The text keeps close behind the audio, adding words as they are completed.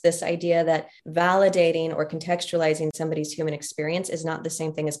this idea that validating or contextualizing somebody's human experience is not the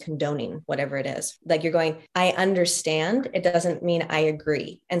same thing as condoning whatever it is. Like you're going, I understand. It doesn't mean I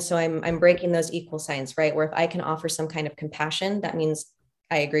agree. And so I'm breaking those equal signs, right? Where if I can offer some kind of compassion, that means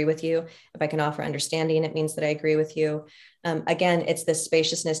I agree with you. If I can offer understanding, it means that I agree with you. Again, it's this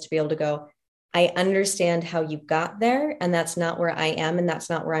spaciousness to be able to go, I understand how you got there, and that's not where I am, and that's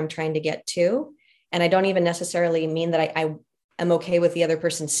not where I'm trying to get to. And I don't even necessarily mean that I am okay with the other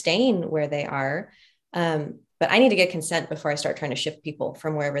person staying where they are. But I need to get consent before I start trying to shift people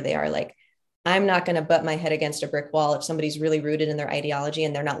from wherever they are. Like, I'm not going to butt my head against a brick wall if somebody's really rooted in their ideology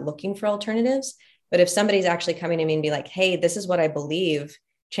and they're not looking for alternatives. But if somebody's actually coming to me and be like, hey, this is what I believe,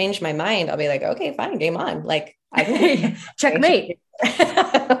 change my mind, I'll be like, okay, fine, game on. Like, I can checkmate.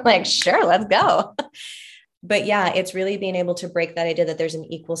 Like, sure, let's go. But yeah, it's really being able to break that idea that there's an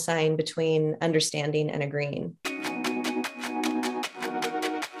equal sign between understanding and agreeing.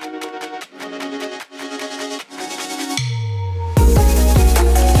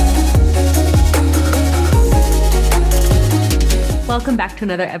 Welcome back to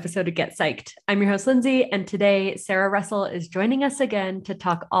another episode of Get Psyched. I'm your host, Lindsay, and today Sara Russell is joining us again to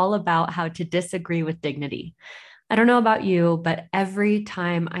talk all about how to disagree with dignity. I don't know about you, but every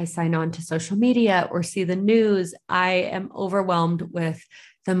time I sign on to social media or see the news, I am overwhelmed with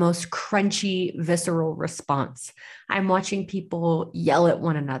the most crunchy, visceral response. I'm watching people yell at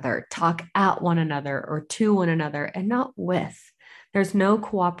one another, talk at one another or to one another, and not with. There's no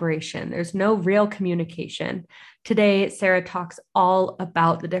cooperation. There's no real communication. Today, Sara talks all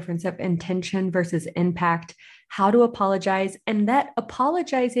about the difference of intention versus impact, how to apologize, and that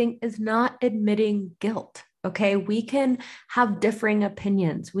apologizing is not admitting guilt. Okay, we can have differing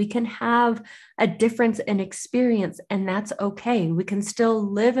opinions. We can have a difference in experience, and that's okay. We can still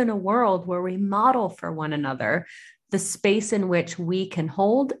live in a world where we model for one another the space in which we can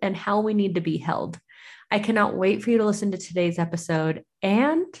hold and how we need to be held. I cannot wait for you to listen to today's episode,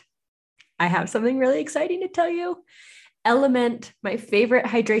 and I have something really exciting to tell you. Element, my favorite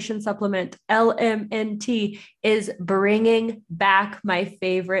hydration supplement, LMNT, is bringing back my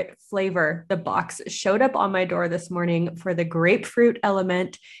favorite flavor. The box showed up on my door this morning for the grapefruit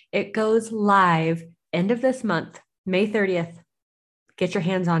element. It goes live end of this month, May 30th. Get your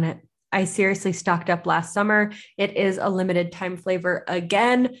hands on it. I seriously stocked up last summer. It is a limited time flavor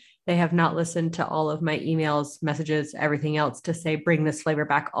again. They have not listened to all of my emails, messages, everything else to say, bring this flavor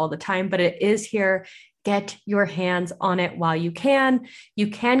back all the time, but it is here. Get your hands on it while you can. You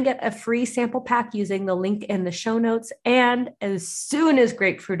can get a free sample pack using the link in the show notes. And as soon as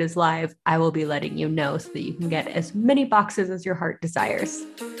grapefruit is live, I will be letting you know so that you can get as many boxes as your heart desires.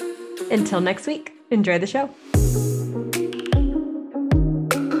 Until next week, enjoy the show.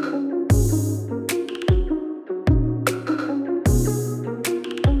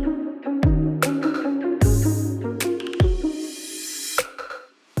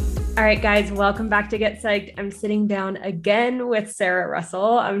 All right, guys, welcome back to Get Psyched. I'm sitting down again with Sara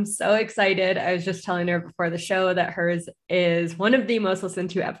Russell. I'm so excited. I was just telling her before the show that hers is one of the most listened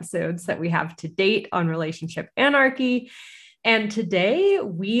to episodes that we have to date on relationship anarchy. And today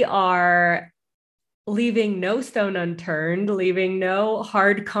we are leaving no stone unturned, leaving no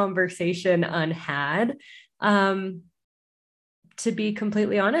hard conversation unhad. To be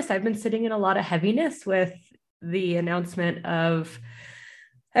completely honest, I've been sitting in a lot of heaviness with the announcement of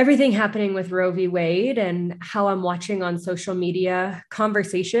everything happening with Roe v. Wade and how I'm watching on social media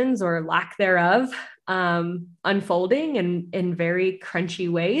conversations or lack thereof unfolding in very crunchy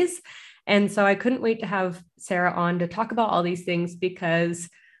ways. And so I couldn't wait to have Sara on to talk about all these things, because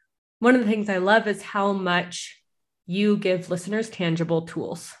one of the things I love is how much you give listeners tangible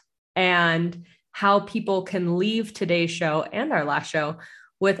tools and how people can leave today's show and our last show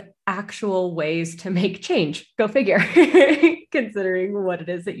with actual ways to make change. Go figure, considering what it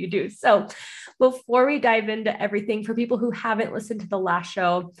is that you do. So before we dive into everything, for people who haven't listened to the last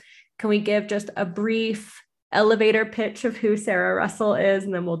show, can we give just a brief elevator pitch of who Sara Russell is,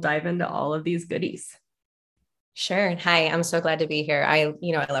 and then we'll dive into all of these goodies. Sure. Hi, I'm so glad to be here. I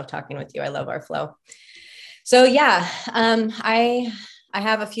love talking with you. I love our flow. So yeah, I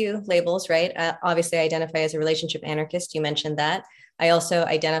have a few labels, right? Obviously, I identify as a relationship anarchist. You mentioned that. I also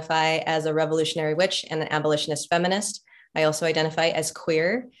identify as a revolutionary witch and an abolitionist feminist. I also identify as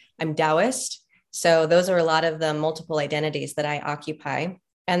queer. I'm Taoist. So those are a lot of the multiple identities that I occupy.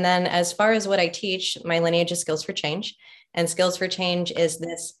 And then as far as what I teach, my lineage is Skills for Change. And Skills for Change is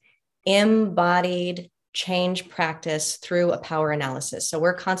this embodied change practice through a power analysis. So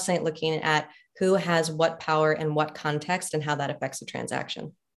we're constantly looking at who has what power in what context and how that affects a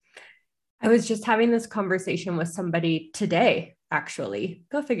transaction. I was just having this conversation with somebody today actually.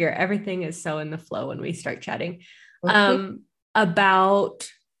 Go figure. Everything is so in the flow when we start chatting Mhm. about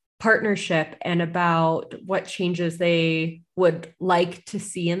partnership and about what changes they would like to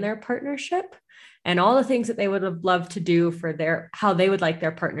see in their partnership and all the things that they would have loved to do for how they would like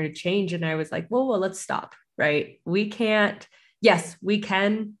their partner to change. And I was like, well, let's stop, right? We can't, yes, we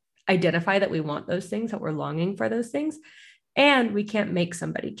can identify that we want those things, that we're longing for those things. And we can't make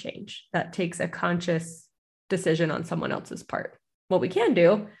somebody change. That takes a conscious decision on someone else's part. What we can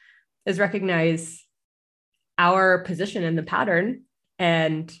do is recognize our position in the pattern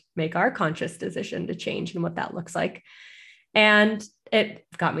and make our conscious decision to change and what that looks like. And it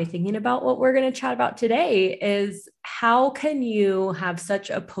got me thinking about what we're going to chat about today is how can you have such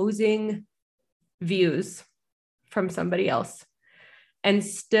opposing views from somebody else and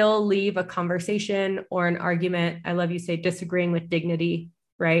still leave a conversation or an argument? I love you say disagreeing with dignity,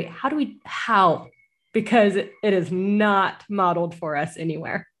 right? How? Because it is not modeled for us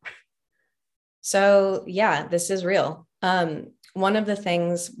anywhere. So yeah, this is real. One of the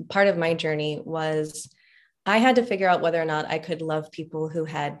things, part of my journey was I had to figure out whether or not I could love people who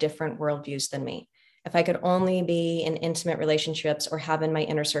had different worldviews than me. If I could only be in intimate relationships or have in my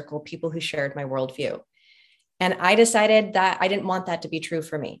inner circle people who shared my worldview. And I decided that I didn't want that to be true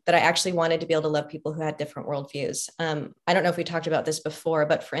for me, that I actually wanted to be able to love people who had different worldviews. I don't know if we talked about this before,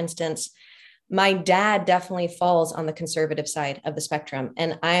 but for instance, my dad definitely falls on the conservative side of the spectrum,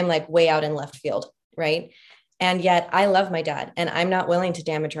 and I'm like way out in left field, right? And yet I love my dad and I'm not willing to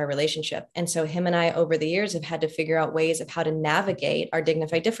damage our relationship. And so him and I over the years have had to figure out ways of how to navigate our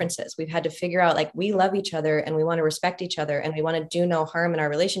dignified differences. We've had to figure out like we love each other and we want to respect each other and we want to do no harm in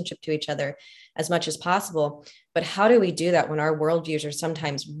our relationship to each other as much as possible. But how do we do that when our worldviews are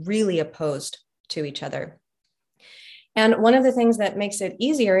sometimes really opposed to each other? And one of the things that makes it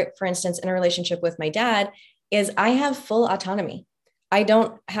easier, for instance, in a relationship with my dad, is I have full autonomy. I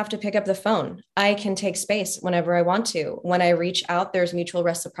don't have to pick up the phone. I can take space whenever I want to. When I reach out, there's mutual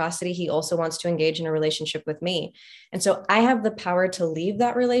reciprocity. He also wants to engage in a relationship with me. And so I have the power to leave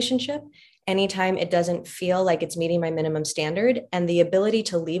that relationship anytime it doesn't feel like it's meeting my minimum standard. And the ability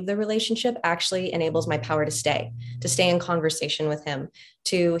to leave the relationship actually enables my power to stay in conversation with him,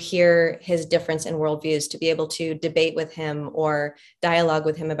 to hear his difference in worldviews, to be able to debate with him or dialogue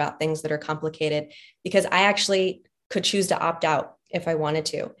with him about things that are complicated, because I actually could choose to opt out if I wanted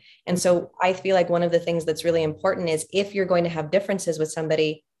to. And so I feel like one of the things that's really important is if you're going to have differences with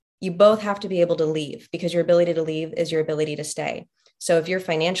somebody, you both have to be able to leave, because your ability to leave is your ability to stay. So if you're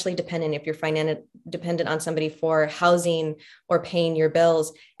financially dependent, if you're dependent on somebody for housing or paying your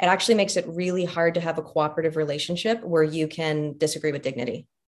bills, it actually makes it really hard to have a cooperative relationship where you can disagree with dignity.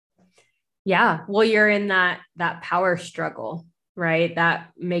 Yeah. Well, you're in that power struggle, right?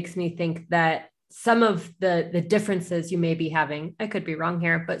 That makes me think that some of the differences you may be having, I could be wrong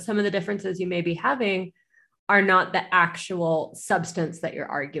here, but some of the differences you may be having are not the actual substance that you're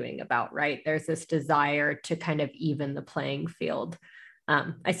arguing about, right? There's this desire to kind of even the playing field.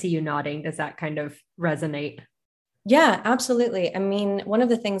 I see you nodding. Does that kind of resonate? Yeah, absolutely. I mean, one of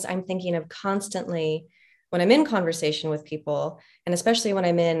the things I'm thinking of constantly when I'm in conversation with people, and especially when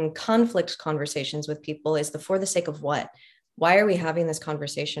I'm in conflict conversations with people, is the for the sake of what? Why are we having this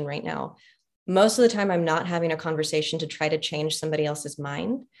conversation right now? Most of the time, I'm not having a conversation to try to change somebody else's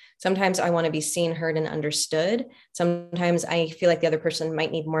mind. Sometimes I want to be seen, heard, and understood. Sometimes I feel like the other person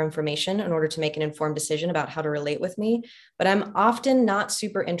might need more information in order to make an informed decision about how to relate with me. But I'm often not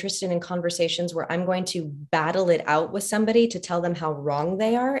super interested in conversations where I'm going to battle it out with somebody to tell them how wrong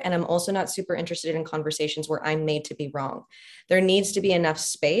they are. And I'm also not super interested in conversations where I'm made to be wrong. There needs to be enough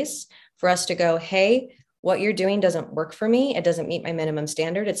space for us to go, hey, what you're doing doesn't work for me. It doesn't meet my minimum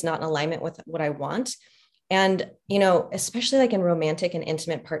standard. It's not in alignment with what I want. And, especially like in romantic and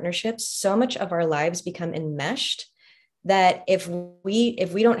intimate partnerships, so much of our lives become enmeshed that if we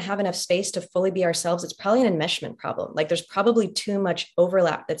don't have enough space to fully be ourselves, it's probably an enmeshment problem. Like there's probably too much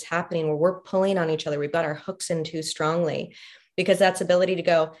overlap that's happening where we're pulling on each other. We've got our hooks in too strongly, because that's ability to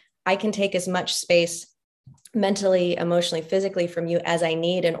go, I can take as much space mentally, emotionally, physically from you as I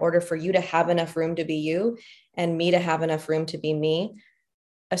need in order for you to have enough room to be you and me to have enough room to be me,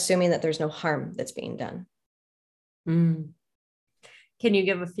 assuming that there's no harm that's being done. Mm. Can you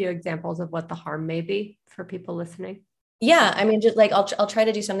give a few examples of what the harm may be for people listening? Yeah, I mean, just like I'll try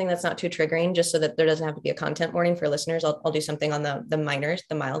to do something that's not too triggering, just so that there doesn't have to be a content warning for listeners. I'll do something on the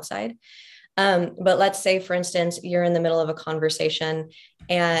mild side. But let's say, for instance, you're in the middle of a conversation,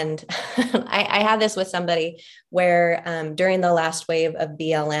 and I had this with somebody where during the last wave of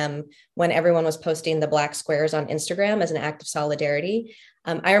BLM, when everyone was posting the black squares on Instagram as an act of solidarity,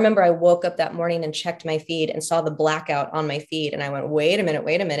 I remember I woke up that morning and checked my feed and saw the blackout on my feed. And I went, wait a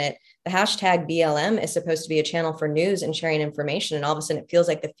minute. The hashtag BLM is supposed to be a channel for news and sharing information. And all of a sudden it feels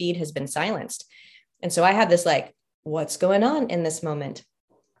like the feed has been silenced. And so I had this like, what's going on in this moment?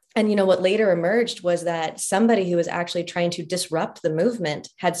 And what later emerged was that somebody who was actually trying to disrupt the movement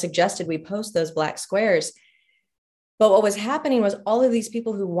had suggested we post those black squares. But what was happening was all of these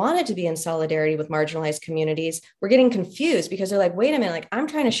people who wanted to be in solidarity with marginalized communities were getting confused because they're like, wait a minute, like I'm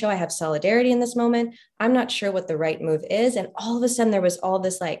trying to show I have solidarity in this moment. I'm not sure what the right move is. And all of a sudden there was all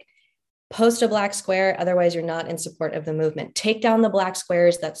this like, post a black square, otherwise you're not in support of the movement. Take down the black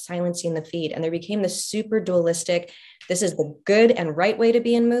squares, that's silencing the feed. And there became this super dualistic, this is the good and right way to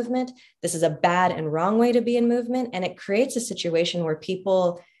be in movement. This is a bad and wrong way to be in movement. And it creates a situation where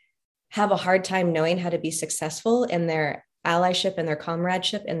people have a hard time knowing how to be successful in their allyship and their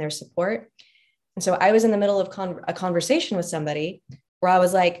comradeship and their support. And so I was in the middle of a conversation with somebody where I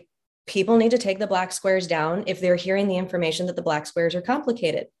was like, people need to take the black squares down if they're hearing the information that the black squares are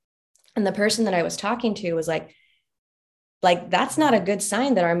complicated. And the person that I was talking to was like, that's not a good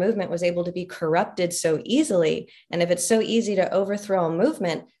sign that our movement was able to be corrupted so easily. And if it's so easy to overthrow a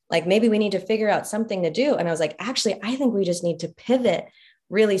movement, like maybe we need to figure out something to do. And I was like, actually, I think we just need to pivot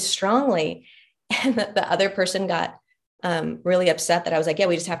really strongly. And the other person got really upset that I was like, yeah,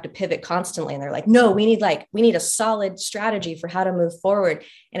 we just have to pivot constantly. And they're like, no, we need a solid strategy for how to move forward.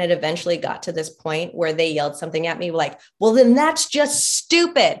 And it eventually got to this point where they yelled something at me like, well, then that's just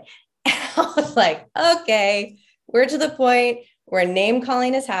stupid. And I was like, okay, we're to the point where name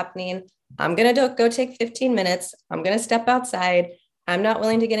calling is happening. I'm going to go take 15 minutes. I'm going to step outside. I'm not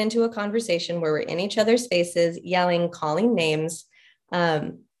willing to get into a conversation where we're in each other's faces, yelling, calling names.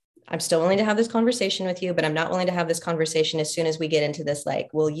 I'm still willing to have this conversation with you, but I'm not willing to have this conversation as soon as we get into this, like,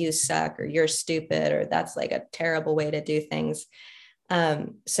 well, you suck or you're stupid, or that's like a terrible way to do things.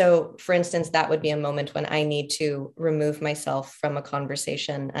 So for instance, that would be a moment when I need to remove myself from a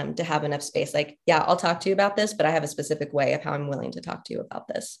conversation to have enough space. Like, yeah, I'll talk to you about this, but I have a specific way of how I'm willing to talk to you about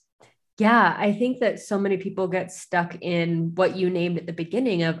this. Yeah, I think that so many people get stuck in what you named at the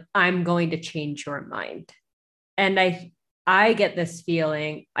beginning of, I'm going to change your mind. And I get this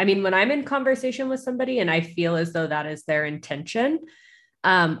feeling, I mean, when I'm in conversation with somebody and I feel as though that is their intention,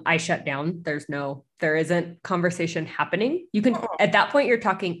 I shut down. There isn't conversation happening. You can, at that point, you're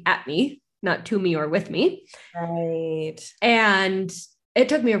talking at me, not to me or with me. Right. And it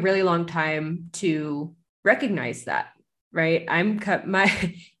took me a really long time to recognize that. Right.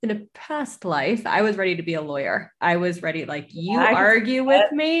 In a past life, I was ready to be a lawyer. I was ready, like, you argue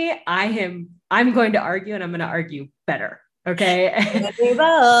with me. I'm going to argue, and I'm going to argue better. Okay.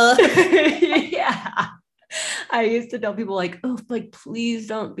 Yeah. I used to tell people like, oh, like, please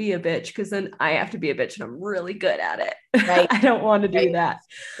don't be a bitch, because then I have to be a bitch and I'm really good at it. Right. I don't want to do that.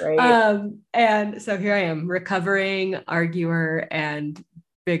 Right. And so here I am, recovering arguer and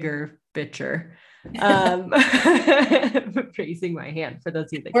bigger bitcher. Raising my hand for those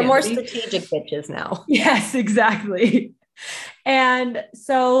of you that we're more strategic bitches now. Yes, exactly. And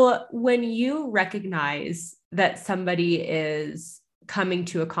so when you recognize that somebody is coming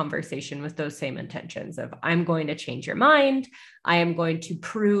to a conversation with those same intentions of, I'm going to change your mind, I am going to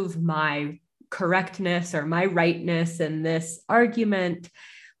prove my correctness or my rightness in this argument,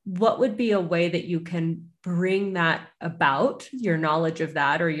 what would be a way that you can bring that about, your knowledge of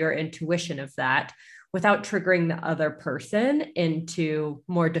that or your intuition of that, without triggering the other person into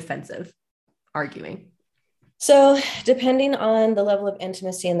more defensive arguing? So depending on the level of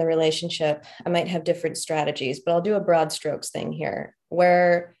intimacy in the relationship, I might have different strategies, but I'll do a broad strokes thing here,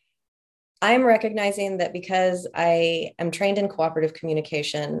 where I'm recognizing that because I am trained in cooperative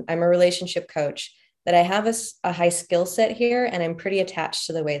communication, I'm a relationship coach, that I have a high skill set here, and I'm pretty attached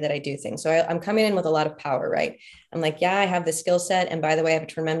to the way that I do things. So I'm coming in with a lot of power, right? I'm like, yeah, I have this skill set. And by the way, I have a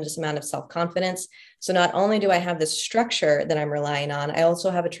tremendous amount of self-confidence. So not only do I have this structure that I'm relying on, I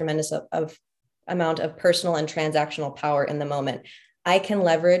also have a tremendous amount of personal and transactional power in the moment. I can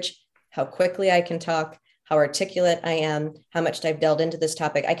leverage how quickly I can talk, how articulate I am, how much I've delved into this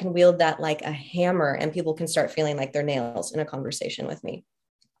topic. I can wield that like a hammer, and people can start feeling like they're nails in a conversation with me.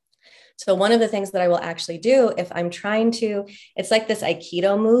 So one of the things that I will actually do if I'm trying to, it's like this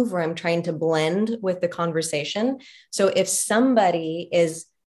Aikido move where I'm trying to blend with the conversation. So if somebody is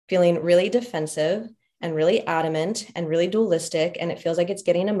feeling really defensive and really adamant and really dualistic, and it feels like it's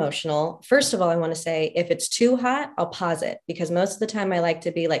getting emotional, first of all, I want to say, if it's too hot, I'll pause it, because most of the time I like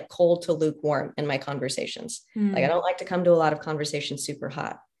to be like cold to lukewarm in my conversations. Like I don't like to come to a lot of conversations super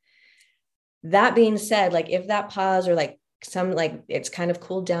hot. That being said, like if that pause or like it's kind of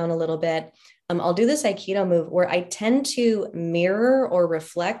cooled down a little bit, I'll do this Aikido move where I tend to mirror or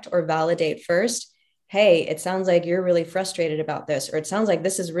reflect or validate first. Hey, it sounds like you're really frustrated about this, or it sounds like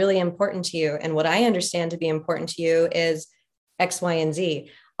this is really important to you. And what I understand to be important to you is X, Y, and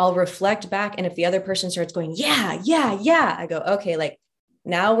Z. I'll reflect back. And if the other person starts going, yeah, yeah, yeah, I go, okay, like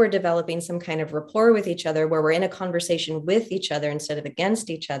now we're developing some kind of rapport with each other where we're in a conversation with each other instead of against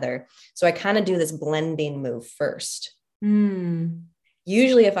each other. So I kind of do this blending move first.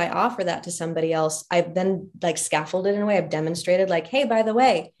 Usually if I offer that to somebody else, I've then like scaffolded in a way. I've demonstrated like, hey, by the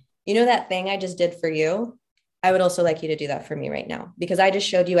way, you know, that thing I just did for you, I would also like you to do that for me right now, because I just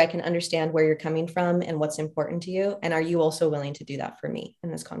showed you I can understand where you're coming from and what's important to you. And are you also willing to do that for me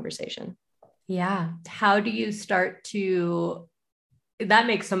in this conversation? Yeah. How do you start to, that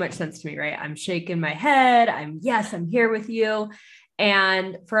makes so much sense to me, right? I'm shaking my head. I'm here with you.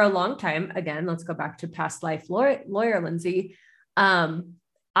 And for a long time, again, let's go back to past life lawyer Lindsay. I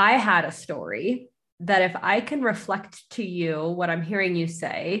had a story that if I can reflect to you what I'm hearing you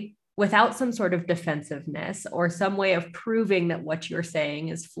say without some sort of defensive-ness or some way of proving that what you're saying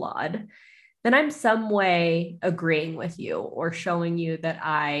is flawed, then I'm some way agreeing with you or showing you that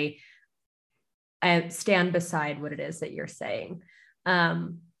I stand beside what it is that you're saying.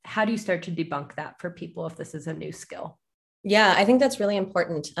 How do you start to debunk that for people if this is a new skill? Yeah, I think that's really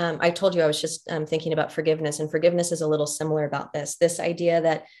important. I told you I was just thinking about forgiveness, and forgiveness is a little similar about this idea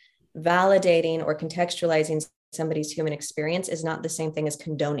that validating or contextualizing somebody's human experience is not the same thing as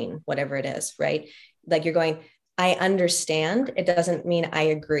condoning whatever it is, right? Like you're going, I understand, it doesn't mean I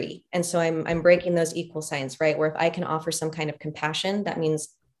agree. And so I'm breaking those equal signs, right? Where if I can offer some kind of compassion, that means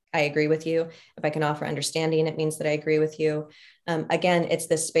I agree with you. If I can offer understanding, it means that I agree with you. Again, it's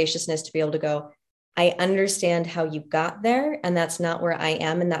this spaciousness to be able to go, I understand how you got there, and that's not where I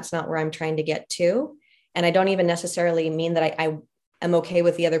am, and that's not where I'm trying to get to. And I don't even necessarily mean that I am okay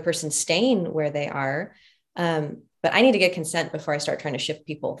with the other person staying where they are. But I need to get consent before I start trying to shift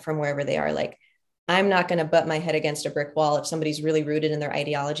people from wherever they are. Like, I'm not going to butt my head against a brick wall if somebody's really rooted in their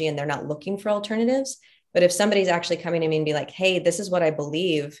ideology and they're not looking for alternatives. But if somebody's actually coming to me and be like, hey, this is what I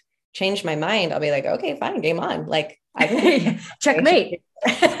believe, change my mind, I'll be like, okay, fine, game on. Like, I can checkmate.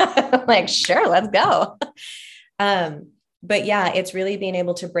 Like, sure, let's go. But yeah, it's really being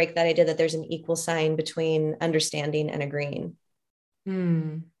able to break that idea that there's an equal sign between understanding and agreeing.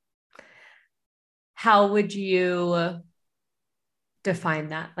 How would you define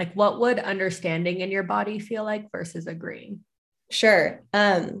that? Like, what would understanding in your body feel like versus agreeing? Sure.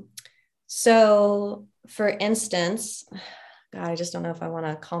 So for instance, God, I just don't know if I want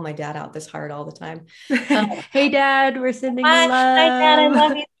to call my dad out this hard all the time. Hey, Dad, we're sending you love. Hi, Dad, I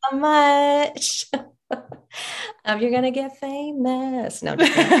love you so much. You're gonna get famous. No,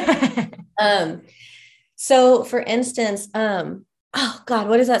 just kidding. So for instance, oh God,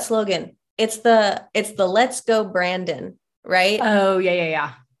 what is that slogan? It's the Let's Go Brandon, right? Oh,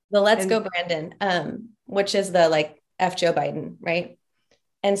 yeah. The Let's Go Brandon, which is the like F Joe Biden, right?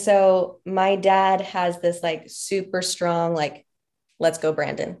 And so my dad has this like super strong, like, let's go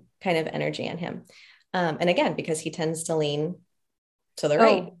Brandon kind of energy in him. And again, because he tends to lean to the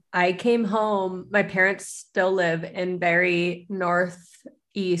right. I came home. My parents still live in very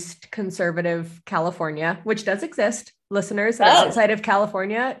northeast conservative California, which does exist. Listeners that are outside of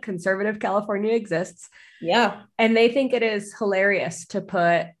California, conservative California exists. Yeah. And they think it is hilarious to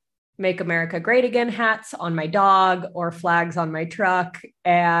put Make America Great Again hats on my dog or flags on my truck.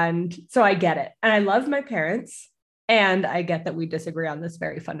 And so I get it. And I love my parents. And I get that we disagree on this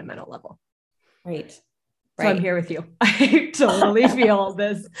very fundamental level. Right. So I'm here with you. I totally feel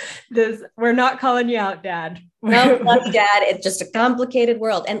this. We're not calling you out, Dad. No, love you, Dad. It's just a complicated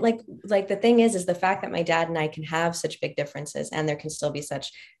world. And like the thing is the fact that my dad and I can have such big differences and there can still be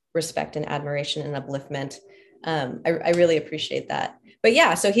such respect and admiration and upliftment. I really appreciate that. But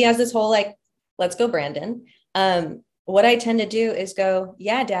yeah, so he has this whole like, let's go, Brandon. What I tend to do is go,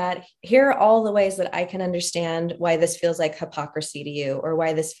 yeah, Dad, here are all the ways that I can understand why this feels like hypocrisy to you, or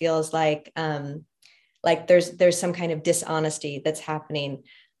why this feels like there's some kind of dishonesty that's happening.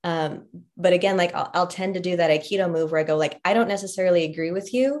 But again, like I'll tend to do that Aikido move where I go like, I don't necessarily agree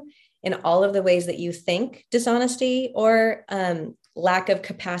with you in all of the ways that you think dishonesty or lack of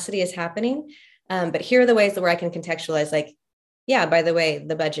capacity is happening. But here are the ways that where I can contextualize, like, yeah, by the way,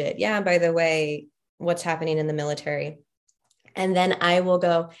 the budget. Yeah, by the way, what's happening in the military. And then I will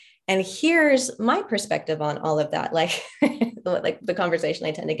go, and here's my perspective on all of that. Like, like the conversation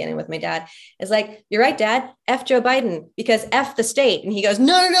I tend to get in with my dad is like, you're right, Dad, F Joe Biden, because F the state. And he goes,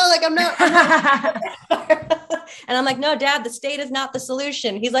 no, like, I'm not. And I'm like, no, Dad, the state is not the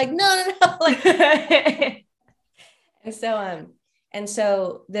solution. He's like, no. Like, and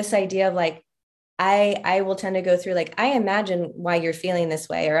so this idea of like, I will tend to go through like, I imagine why you're feeling this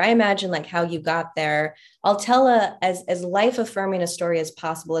way, or I imagine like how you got there. I'll tell as life affirming a story as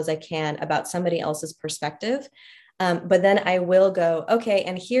possible as I can about somebody else's perspective. But then I will go, okay,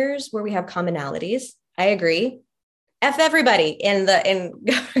 and here's where we have commonalities. I agree. F everybody in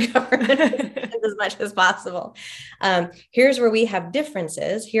government as much as possible. Here's where we have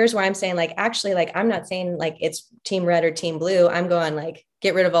differences. Here's where I'm saying like, actually, like, I'm not saying like it's team red or team blue. I'm going like,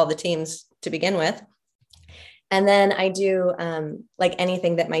 get rid of all the teams to begin with. And then I do like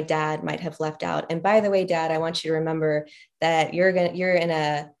anything that my dad might have left out. And by the way, Dad, I want you to remember that you're in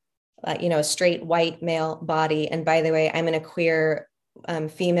a a straight white male body. And by the way, I'm in a queer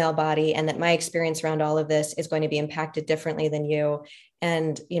female body, and that my experience around all of this is going to be impacted differently than you.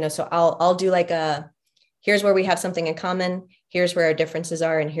 And so I'll do like here's where we have something in common. Here's where our differences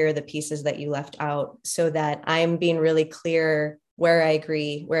are, and here are the pieces that you left out, so that I'm being really clear where I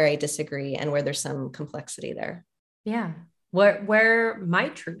agree, where I disagree, and where there's some complexity there. Yeah. Where my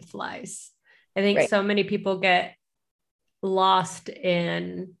truth lies. I think so many people get lost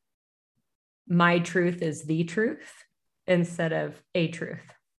in my truth is the truth instead of a truth.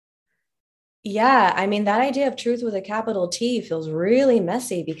 Yeah. I mean, that idea of truth with a capital T feels really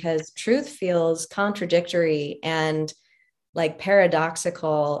messy, because truth feels contradictory and like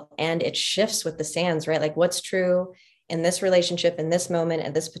paradoxical, and it shifts with the sands, right? Like, what's true in this relationship, in this moment,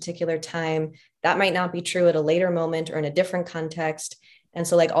 at this particular time, that might not be true at a later moment or in a different context. And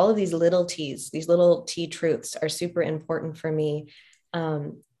so like all of these little T's, these little T truths are super important for me.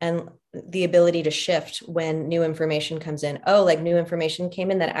 And the ability to shift when new information comes in. Oh, like new information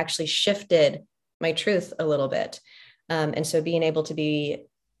came in that actually shifted my truth a little bit. And so being able to be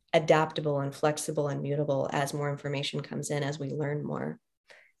adaptable and flexible and mutable as more information comes in, as we learn more.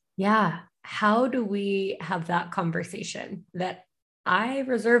 Yeah. How do we have that conversation that I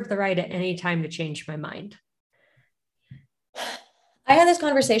reserve the right at any time to change my mind? I had this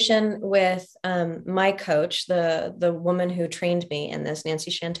conversation with my coach, the woman who trained me in this,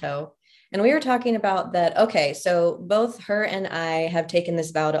 Nancy Chanteau. And we were talking about that. Okay, so both her and I have taken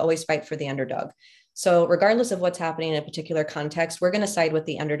this vow to always fight for the underdog. So regardless of what's happening in a particular context, we're going to side with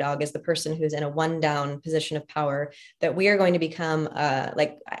the underdog as the person who's in a one down position of power, that we are going to become I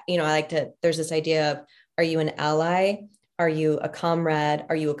like to, there's this idea of, are you an ally? Are you a comrade?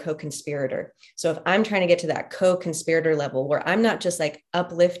 Are you a co-conspirator? So if I'm trying to get to that co-conspirator level where I'm not just like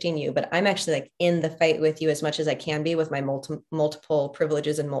uplifting you, but I'm actually like in the fight with you as much as I can be with my multiple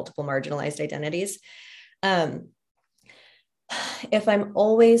privileges and multiple marginalized identities. If I'm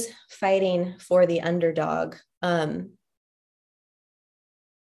always fighting for the underdog, I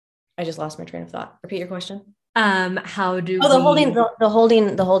just lost my train of thought. Repeat your question. How do the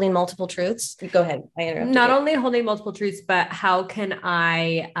holding multiple truths? Go ahead. I interrupted not you. only holding multiple truths, but how can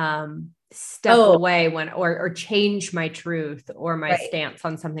I step away when or change my truth or my stance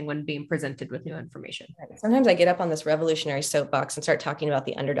on something when being presented with new information? Sometimes I get up on this revolutionary soapbox and start talking about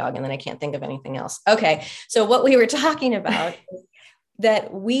the underdog, and then I can't think of anything else. Okay. So what we were talking about is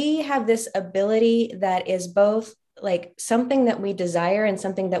that we have this ability that is both like something that we desire and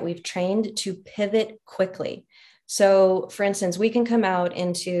something that we've trained to pivot quickly. So for instance, we can come out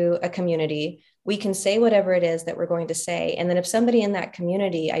into a community, we can say whatever it is that we're going to say. And then if somebody in that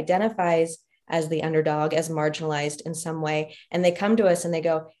community identifies as the underdog, as marginalized in some way, and they come to us and they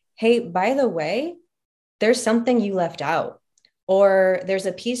go, hey, by the way, there's something you left out, or there's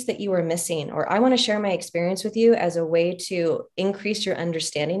a piece that you were missing, or I want to share my experience with you as a way to increase your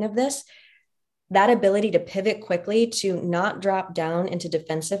understanding of this. That ability to pivot quickly, to not drop down into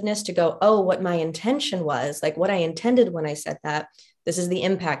defensiveness, to go, oh, what my intention was, like what I intended when I said that. This is the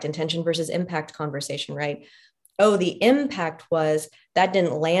impact, intention versus impact conversation, right? Oh, the impact was that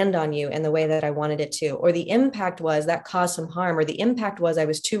didn't land on you in the way that I wanted it to, or the impact was that caused some harm, or the impact was I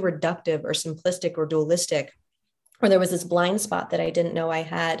was too reductive or simplistic or dualistic, or there was this blind spot that I didn't know I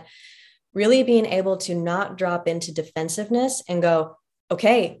had. Really being able to not drop into defensiveness and go,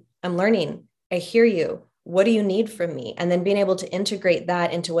 okay, I'm learning. I hear you. What do you need from me? And then being able to integrate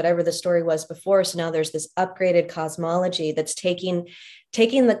that into whatever the story was before. So now there's this upgraded cosmology that's taking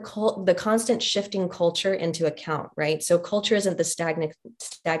the constant shifting culture into account, right? So culture isn't the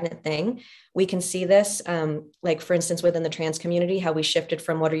stagnant thing. We can see this, like for instance, within the trans community, how we shifted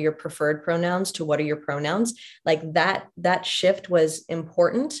from what are your preferred pronouns to what are your pronouns. Like that shift was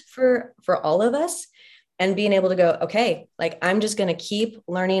important for all of us. And being able to go, okay, like I'm just going to keep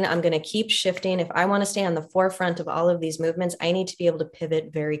learning. I'm going to keep shifting. If I want to stay on the forefront of all of these movements, I need to be able to pivot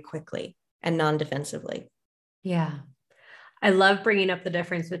very quickly and non-defensively. Yeah. I love bringing up the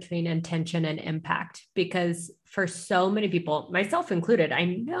difference between intention and impact, because for so many people, myself included, I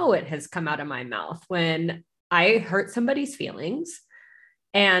know it has come out of my mouth when I hurt somebody's feelings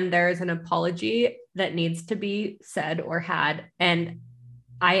and there's an apology that needs to be said or had. And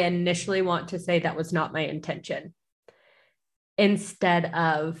I initially want to say that was not my intention, instead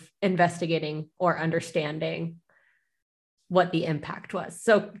of investigating or understanding what the impact was.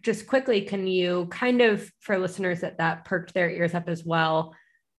 So just quickly, can you kind of, for listeners that perked their ears up as well,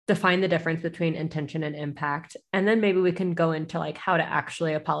 define the difference between intention and impact? And then maybe we can go into like how to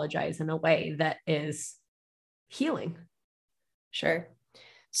actually apologize in a way that is healing. Sure.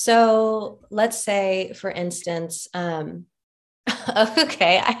 So let's say, for instance, okay,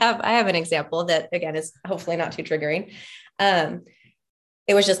 I have an example that, again, is hopefully not too triggering.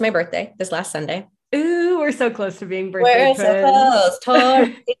 It was just my birthday this last Sunday. Ooh, we're so close to being birthday We're twins. so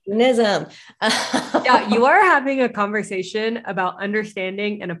close. Taurunism. Yeah, you are having a conversation about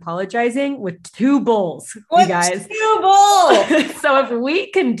understanding and apologizing with two bulls, you guys. Two bulls. So if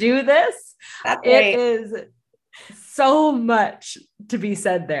we can do this, That's it right. is so much to be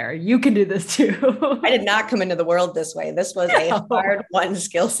said there. You can do this too. I did not come into the world this way. This was a hard-won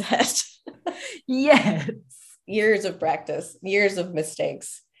skill set. Yes. Years of practice, years of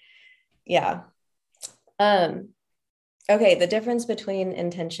mistakes. Yeah. Okay, the difference between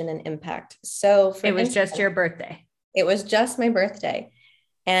intention and impact. So it was just your birthday. It was just my birthday.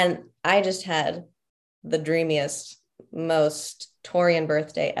 And I just had the dreamiest, most Taurian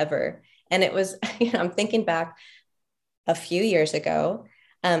birthday ever. And it was, I'm thinking back a few years ago,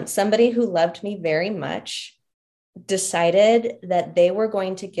 somebody who loved me very much decided that they were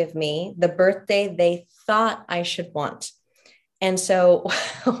going to give me the birthday they thought I should want. And so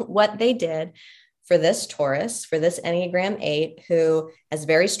what they did for this Taurus, for this Enneagram 8, who has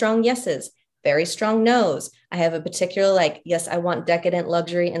very strong yeses, very strong no's. I have a particular, like, yes, I want decadent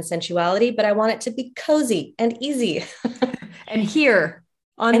luxury and sensuality, but I want it to be cozy and easy. And here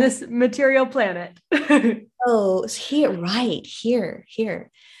on this material planet. Oh, here.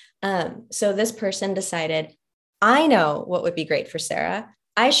 So this person decided, I know what would be great for Sara.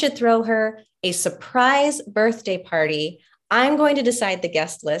 I should throw her a surprise birthday party. I'm going to decide the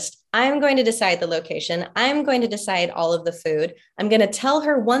guest list. I'm going to decide the location. I'm going to decide all of the food. I'm going to tell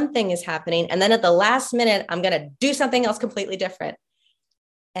her one thing is happening. And then at the last minute, I'm going to do something else completely different.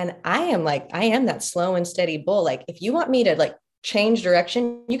 And I am that slow and steady bull. Like, if you want me to like change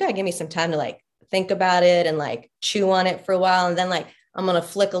direction, you got to give me some time to like think about it and like chew on it for a while. And then like, I'm going to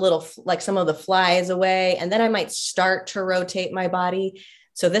flick a little, like some of the flies away. And then I might start to rotate my body.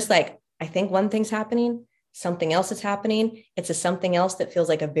 So this, like, I think one thing's happening, something else is happening. It's a something else that feels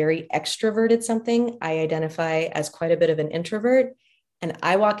like a very extroverted something. I identify as quite a bit of an introvert. And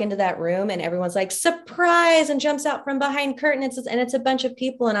I walk into that room and everyone's like, surprise, and jumps out from behind curtains. And it's a bunch of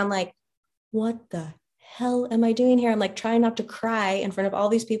people. And I'm like, what the hell am I doing here? I'm like trying not to cry in front of all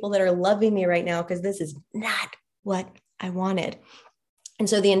these people that are loving me right now, because this is not what I wanted. And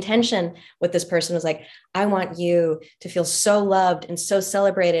so the intention with this person was like, I want you to feel so loved and so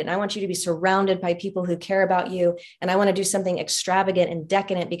celebrated. And I want you to be surrounded by people who care about you. And I want to do something extravagant and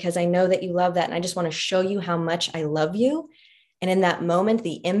decadent because I know that you love that. And I just want to show you how much I love you. And in that moment,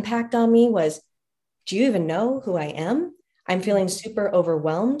 the impact on me was, do you even know who I am? I'm feeling super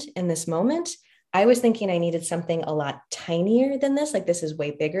overwhelmed in this moment. I was thinking I needed something a lot tinier than this. Like, this is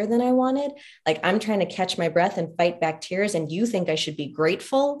way bigger than I wanted. Like, I'm trying to catch my breath and fight back tears. And you think I should be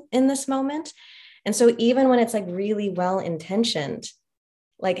grateful in this moment. And so even when it's like really well-intentioned,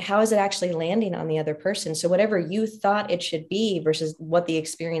 like, how is it actually landing on the other person? So whatever you thought it should be versus what the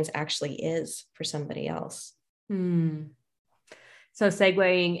experience actually is for somebody else. So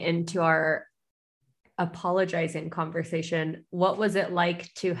segueing into our apologizing conversation, what was it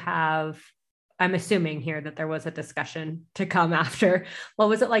like to have, I'm assuming here that there was a discussion to come after. What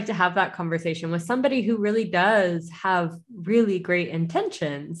was it like to have that conversation with somebody who really does have really great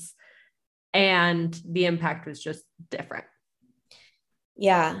intentions and the impact was just different?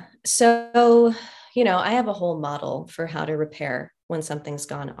 Yeah. So, I have a whole model for how to repair when something's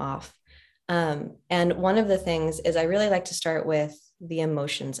gone off. And one of the things is I really like to start with the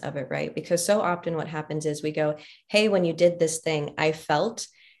emotions of it, right? Because so often what happens is we go, hey, when you did this thing, I felt.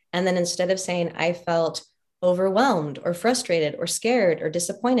 And then instead of saying I felt overwhelmed or frustrated or scared or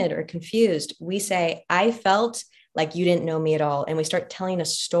disappointed or confused, we say I felt like you didn't know me at all. And we start telling a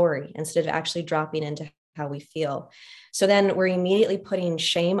story instead of actually dropping into how we feel. So then we're immediately putting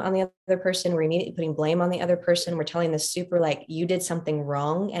shame on the other person. We're immediately putting blame on the other person. We're telling this super like, you did something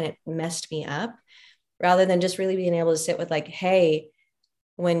wrong and it messed me up, rather than just really being able to sit with like, hey,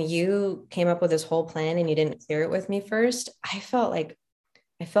 when you came up with this whole plan and you didn't clear it with me first, I felt like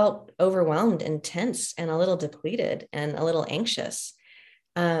I felt overwhelmed and tense and a little depleted and a little anxious.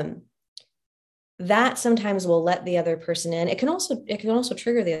 That sometimes will let the other person in. It can also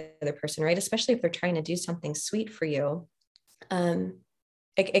trigger the other person, right? Especially if they're trying to do something sweet for you.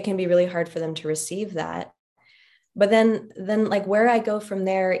 It can be really hard for them to receive that. But then like where I go from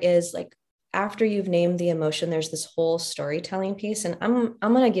there is like, after you've named the emotion, there's this whole storytelling piece. And I'm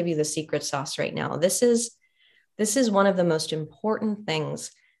going to give you the secret sauce right now. This is one of the most important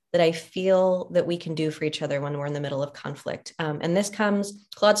things that I feel that we can do for each other when we're in the middle of conflict. And this comes,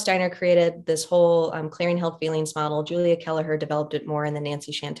 Claude Steiner created this whole clearing held feelings model. Julia Kelleher developed it more, and then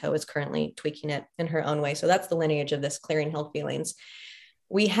Nancy Shanto is currently tweaking it in her own way. So that's the lineage of this clearing held feelings.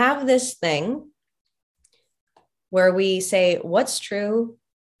 We have this thing where we say what's true,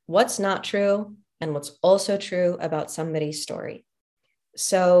 what's not true, and what's also true about somebody's story.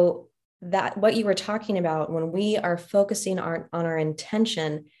 So that what you were talking about, when we are focusing on our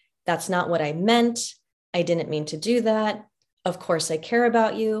intention, that's not what I meant. I didn't mean to do that. Of course, I care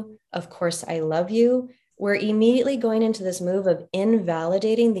about you. Of course, I love you. We're immediately going into this move of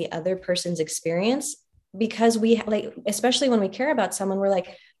invalidating the other person's experience, because we like, especially when we care about someone, we're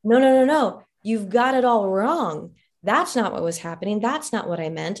like, no, you've got it all wrong. That's not what was happening. That's not what I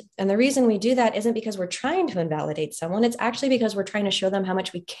meant. And the reason we do that isn't because we're trying to invalidate someone. It's actually because we're trying to show them how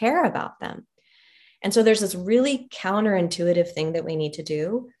much we care about them. And so there's this really counterintuitive thing that we need to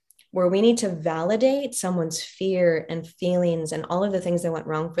do, where we need to validate someone's fear and feelings and all of the things that went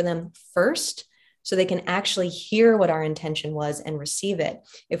wrong for them first, so they can actually hear what our intention was and receive it.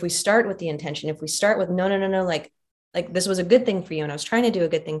 If we start with the intention, if we start with, no, like this was a good thing for you, and I was trying to do a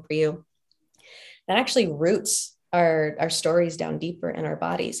good thing for you, that actually roots our stories down deeper in our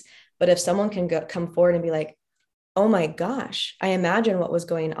bodies. But if someone can come forward and be like, oh my gosh, I imagine what was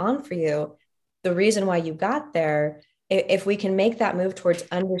going on for you, the reason why you got there, if we can make that move towards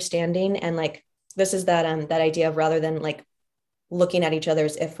understanding, and like, this is that idea of, rather than like looking at each other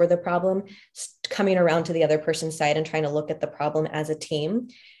as if we're the problem, coming around to the other person's side and trying to look at the problem as a team.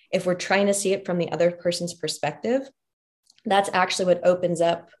 If we're trying to see it from the other person's perspective, that's actually what opens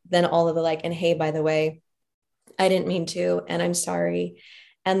up then all of the like, and hey, by the way, I didn't mean to, and I'm sorry.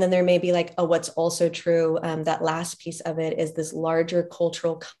 And then there may be like, oh, what's also true. That last piece of it is this larger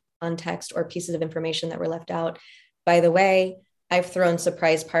cultural context or pieces of information that were left out. By the way, I've thrown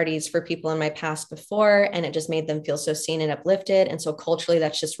surprise parties for people in my past before, and it just made them feel so seen and uplifted. And so culturally,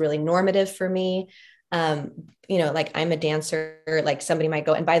 that's just really normative for me. Like I'm a dancer, like somebody might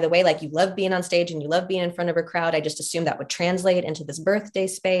go, and by the way, like you love being on stage and you love being in front of a crowd. I just assumed that would translate into this birthday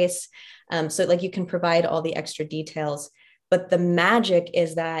space. So like you can provide all the extra details, but the magic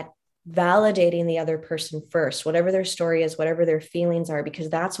is that validating the other person first, whatever their story is, whatever their feelings are, because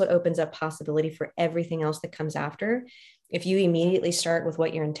that's what opens up possibility for everything else that comes after. If you immediately start with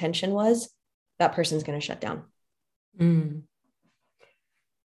what your intention was, that person's going to shut down. Mm.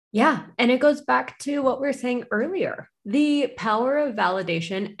 Yeah. And it goes back to what we were saying earlier, the power of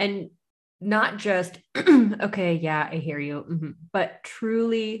validation, and not just, okay, yeah, I hear you, but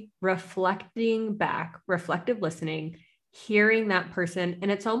truly reflecting back, reflective listening, hearing that person. And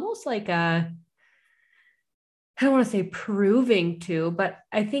it's almost like I don't want to say proving to, but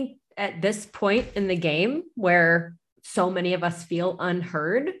I think at this point in the game where so many of us feel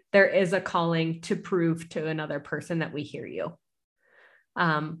unheard, there is a calling to prove to another person that we hear you.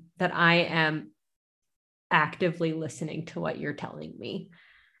 That I am actively listening to what you're telling me,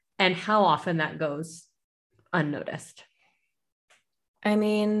 and how often that goes unnoticed. I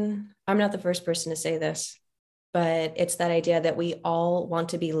mean, I'm not the first person to say this, but it's that idea that we all want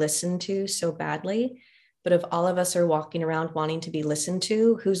to be listened to so badly. But if all of us are walking around wanting to be listened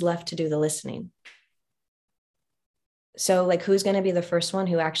to, who's left to do the listening? So like, who's going to be the first one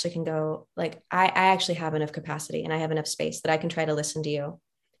who actually can go like, I actually have enough capacity and I have enough space that I can try to listen to you.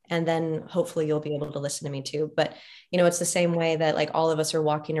 And then hopefully you'll be able to listen to me too. But, it's the same way that like all of us are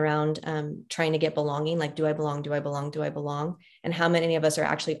walking around trying to get belonging. Like, do I belong? Do I belong? Do I belong? And how many of us are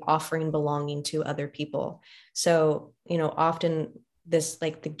actually offering belonging to other people? So, often this,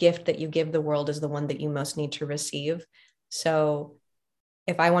 like the gift that you give the world is the one that you most need to receive. So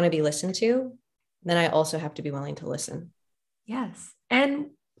if I want to be listened to, then I also have to be willing to listen. Yes. And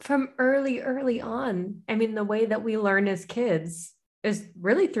from early on, I mean, the way that we learn as kids is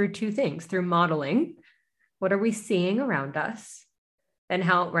really through two things: through modeling. What are we seeing around us? And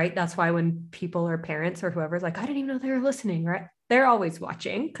how, right? That's why when people or parents or whoever's like, I didn't even know they were listening, right? They're always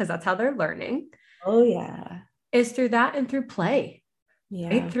watching because that's how they're learning. Oh, yeah. Is through that and through play. Yeah.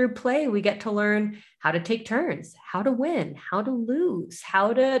 Right? Through play, we get to learn how to take turns, how to win, how to lose,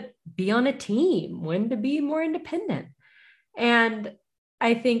 how to be on a team, when to be more independent. And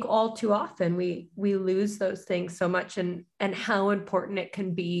I think all too often we lose those things so much, and how important it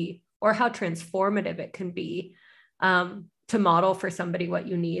can be, or how transformative it can be, to model for somebody what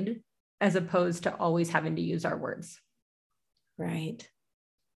you need, as opposed to always having to use our words. Right.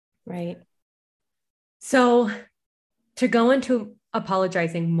 Right. So to go into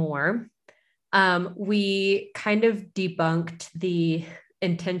apologizing more, we kind of debunked the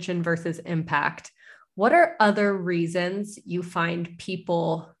intention versus impact. What are other reasons you find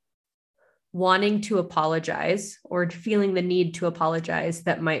people wanting to apologize or feeling the need to apologize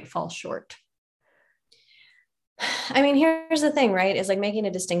that might fall short? I mean, here's the thing, right? Is like making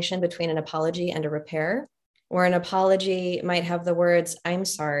a distinction between an apology and a repair, where an apology might have the words, I'm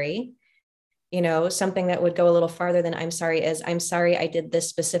sorry. Something that would go a little farther than I'm sorry is, I'm sorry I did this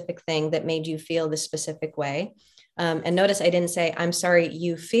specific thing that made you feel this specific way. And notice I didn't say, I'm sorry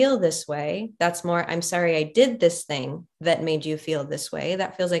you feel this way. That's more, I'm sorry I did this thing that made you feel this way.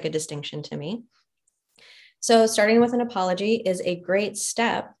 That feels like a distinction to me. So starting with an apology is a great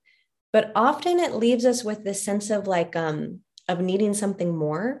step, but often it leaves us with this sense of like, of needing something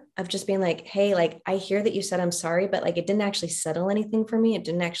more, of just being like, hey, like, I hear that you said I'm sorry, but like, it didn't actually settle anything for me. It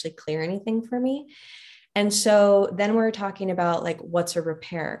didn't actually clear anything for me. And so then we're talking about like, what's a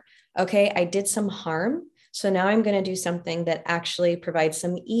repair? Okay, I did some harm. So now I'm going to do something that actually provides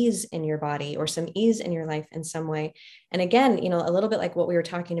some ease in your body or some ease in your life in some way. And again, a little bit like what we were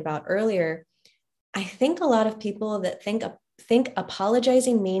talking about earlier, I think a lot of people that think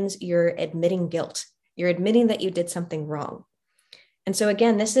apologizing means you're admitting guilt. You're admitting that you did something wrong. And so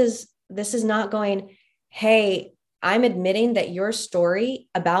again, this is not going, hey, I'm admitting that your story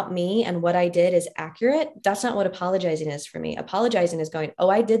about me and what I did is accurate. That's not what apologizing is for me. Apologizing is going, oh,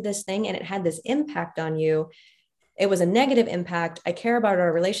 I did this thing and it had this impact on you. It was a negative impact. I care about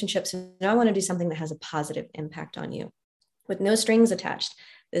our relationships. And now I want to do something that has a positive impact on you with no strings attached.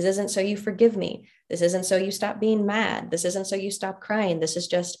 This isn't so you forgive me. This isn't so you stop being mad. This isn't so you stop crying. This is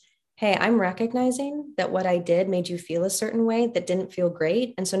just, hey, I'm recognizing that what I did made you feel a certain way that didn't feel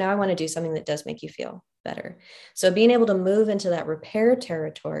great. And so now I want to do something that does make you feel better. So being able to move into that repair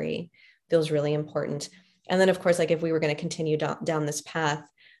territory feels really important. And then, of course, like if we were going to continue down this path,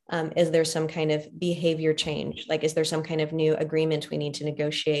 is there some kind of behavior change? Like, is there some kind of new agreement we need to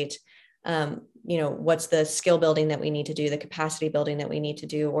negotiate? What's the skill building that we need to do, the capacity building that we need to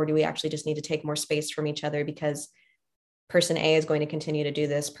do? Or do we actually just need to take more space from each other because person A is going to continue to do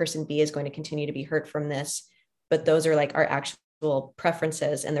this, person B is going to continue to be hurt from this, but those are like our actual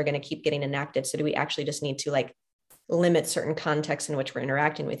preferences and they're going to keep getting enacted. So do we actually just need to like limit certain contexts in which we're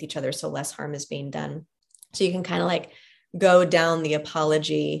interacting with each other so less harm is being done? So you can kind of like go down the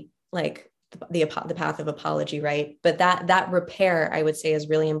apology, like the path of apology, right? But that repair, I would say, is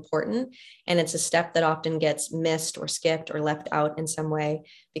really important. And it's a step that often gets missed or skipped or left out in some way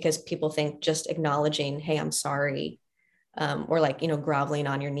because people think just acknowledging, hey, I'm sorry, or like, groveling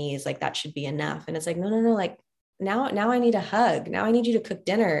on your knees, like that should be enough. And it's like, no, like now I need a hug. Now I need you to cook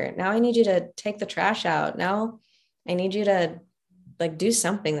dinner. Now I need you to take the trash out. Now I need you to like do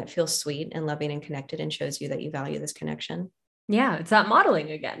something that feels sweet and loving and connected and shows you that you value this connection. Yeah, it's that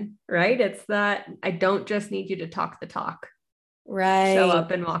modeling again, right? It's that I don't just need you to talk the talk. Right. Show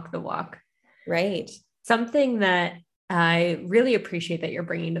up and walk the walk. Right. Something that I really appreciate that you're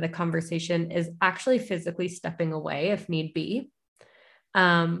bringing to the conversation is actually physically stepping away if need be.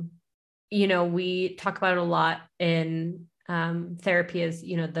 We talk about it a lot in therapy as,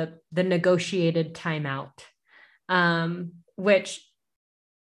 the negotiated timeout, which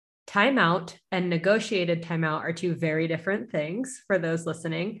timeout and negotiated timeout are two very different things for those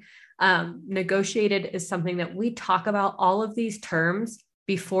listening. Negotiated is something that we talk about all of these terms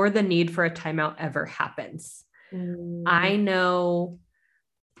before the need for a timeout ever happens. I know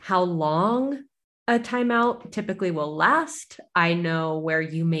how long a timeout typically will last. I know where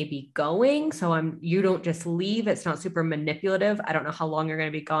you may be going. So you don't just leave. It's not super manipulative. I don't know how long you're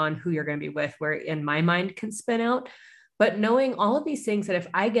going to be gone, who you're going to be with, where in my mind can spin out. But knowing all of these things that if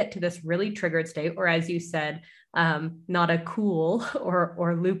I get to this really triggered state, or as you said, not a cool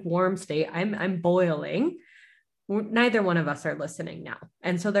or lukewarm state, I'm boiling. Neither one of us are listening now.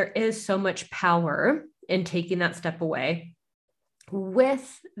 And so there is so much power in taking that step away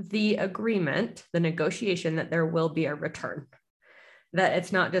with the agreement, the negotiation that there will be a return, that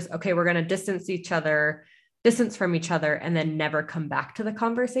it's not just, okay, we're going to distance from each other and then never come back to the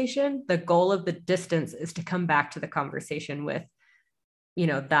conversation. The goal of the distance is to come back to the conversation with,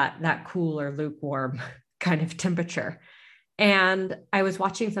 that cool or lukewarm kind of temperature. And I was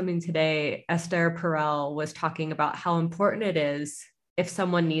watching something today. Esther Perel was talking about how important it is if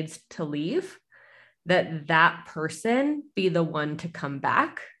someone needs to leave, that person be the one to come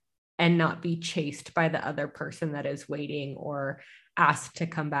back and not be chased by the other person that is waiting or asked to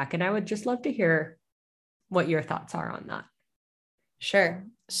come back. And I would just love to hear what your thoughts are on that. Sure.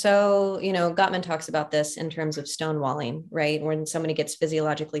 So, Gottman talks about this in terms of stonewalling, right? When somebody gets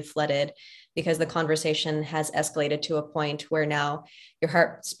physiologically flooded because the conversation has escalated to a point where now your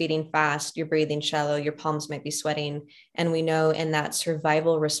heart's beating fast, you're breathing shallow, your palms might be sweating. And we know in that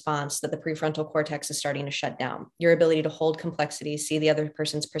survival response that the prefrontal cortex is starting to shut down. Your ability to hold complexity, see the other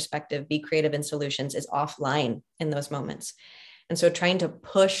person's perspective, be creative in solutions is offline in those moments. And so trying to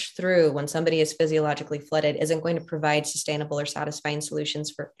push through when somebody is physiologically flooded isn't going to provide sustainable or satisfying solutions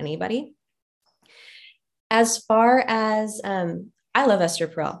for anybody. As far as, I love Esther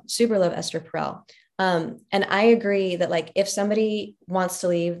Perel, super love Esther Perel. And I agree that like, if somebody wants to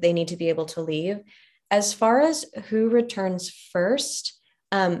leave, they need to be able to leave. As far as who returns first,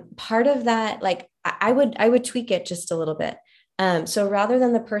 part of that, like I would tweak it just a little bit. So rather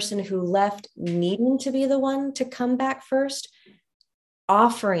than the person who left needing to be the one to come back first,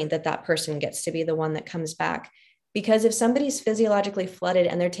 offering that person gets to be the one that comes back. Because if somebody's physiologically flooded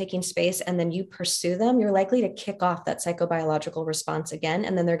and they're taking space and then you pursue them, you're likely to kick off that psychobiological response again,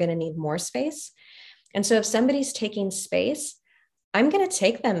 and then they're going to need more space. And so if somebody's taking space, I'm going to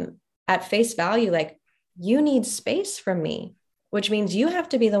take them at face value, like, you need space from me, which means you have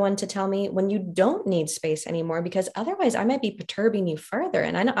to be the one to tell me when you don't need space anymore, because otherwise I might be perturbing you further.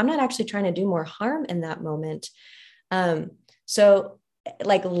 And I'm not actually trying to do more harm in that moment. So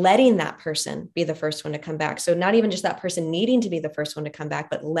like letting that person be the first one to come back. So not even just that person needing to be the first one to come back,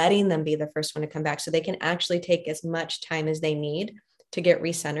 but letting them be the first one to come back so they can actually take as much time as they need to get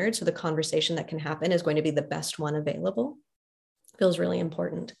recentered. So the conversation that can happen is going to be the best one available. Feels really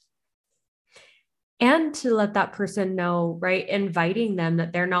important. And to let that person know, right, inviting them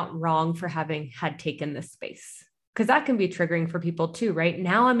that they're not wrong for having had taken this space. Because that can be triggering for people too, right?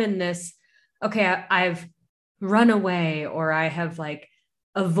 Now I'm in this, okay, I've run away, or I have like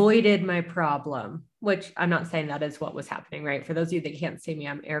avoided my problem, which I'm not saying that is what was happening, right? For those of you that can't see me,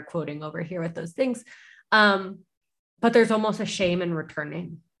 I'm air quoting over here with those things. But there's almost a shame in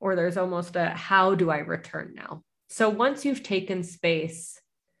returning, or there's almost a, how do I return now? So once you've taken space,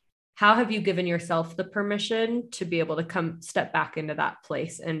 how have you given yourself the permission to be able to step back into that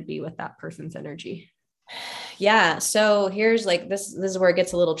place and be with that person's energy? Yeah. So here's like, this is where it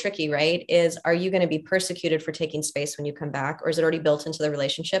gets a little tricky, right? Are you going to be persecuted for taking space when you come back? Or is it already built into the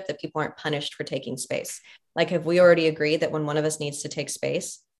relationship that people aren't punished for taking space? Like, have we already agreed that when one of us needs to take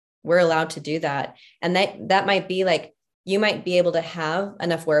space, we're allowed to do that? And that might be like, you might be able to have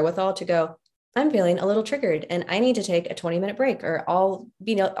enough wherewithal to go, I'm feeling a little triggered and I need to take a 20-minute break, or I'll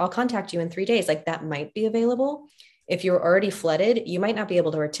contact you in 3 days. Like, that might be available. If you're already flooded, you might not be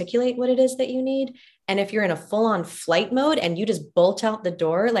able to articulate what it is that you need. And if you're in a full-on flight mode and you just bolt out the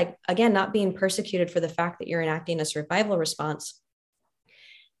door, like, again, not being persecuted for the fact that you're enacting a survival response,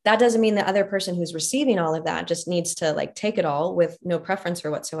 that doesn't mean the other person who's receiving all of that just needs to like take it all with no preference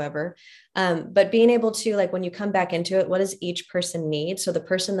or whatsoever. But being able to, like, when you come back into it, what does each person need? So the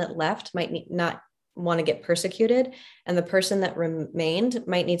person that left might not want to get persecuted, and the person that remained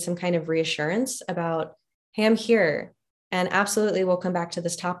might need some kind of reassurance about, hey, I'm here. And absolutely, we'll come back to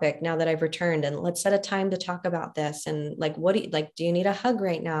this topic now that I've returned, and let's set a time to talk about this. And like, do you need a hug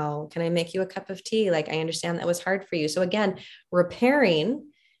right now? Can I make you a cup of tea? Like, I understand that was hard for you. So again, repairing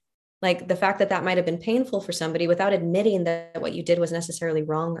like the fact that might have been painful for somebody without admitting that what you did was necessarily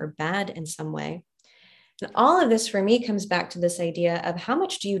wrong or bad in some way. And all of this for me comes back to this idea of how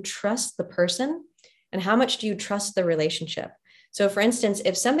much do you trust the person and how much do you trust the relationship? So for instance,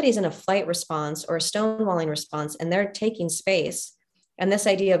 if somebody's in a flight response or a stonewalling response and they're taking space, and this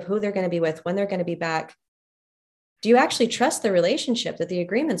idea of who they're going to be with, when they're going to be back, do you actually trust the relationship, that the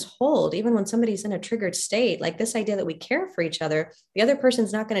agreements hold even when somebody's in a triggered state? Like this idea that we care for each other, the other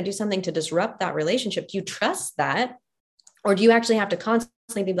person's not going to do something to disrupt that relationship. Do you trust that? Or do you actually have to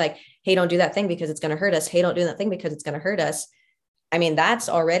constantly be like, hey, don't do that thing because it's going to hurt us. Hey, don't do that thing because it's going to hurt us. I mean, that's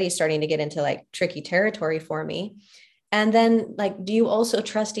already starting to get into like tricky territory for me. And then like, do you also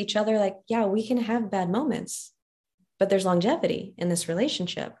trust each other? Like, yeah, we can have bad moments, but there's longevity in this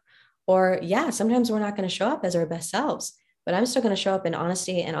relationship. Or yeah, sometimes we're not going to show up as our best selves, but I'm still going to show up in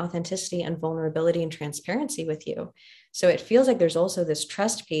honesty and authenticity and vulnerability and transparency with you. So it feels like there's also this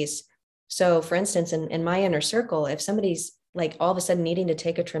trust piece. So for instance, in my inner circle, if somebody's like all of a sudden needing to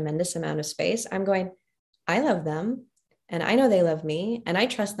take a tremendous amount of space, I'm going, I love them and I know they love me and I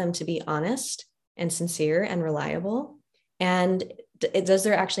trust them to be honest and sincere and reliable. And does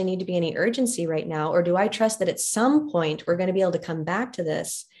there actually need to be any urgency right now? Or do I trust that at some point we're going to be able to come back to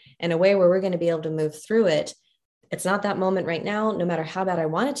this in a way where we're going to be able to move through it. It's not that moment right now, no matter how bad I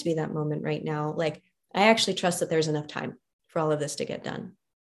want it to be that moment right now. Like, I actually trust that there's enough time for all of this to get done.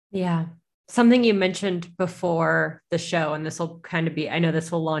 Yeah. Something you mentioned before the show, and this will kind of be, I know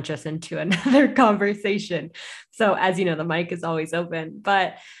this will launch us into another conversation. So as you know, the mic is always open,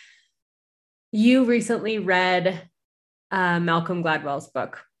 but you recently read Malcolm Gladwell's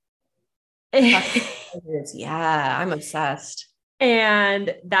book. Yeah, I'm obsessed.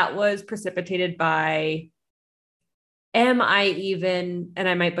 And that was precipitated by, and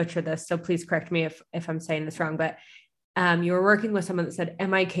I might butcher this, so please correct me if I'm saying this wrong, but you were working with someone that said,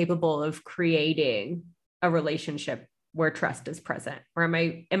 am I capable of creating a relationship where trust is present? Or am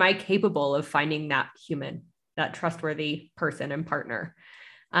I capable of finding that human, that trustworthy person and partner?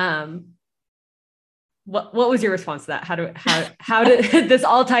 What was your response to that? How do this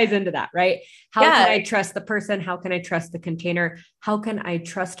all ties into that, right? How can I trust the person? How can I trust the container? How can I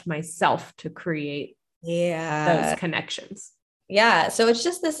trust myself to create those connections? Yeah. So it's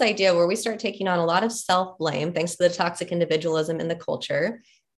just this idea where we start taking on a lot of self-blame, thanks to the toxic individualism in the culture,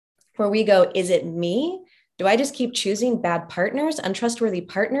 where we go, is it me? Do I just keep choosing bad partners, untrustworthy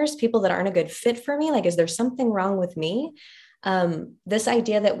partners, people that aren't a good fit for me? Like, is there something wrong with me? This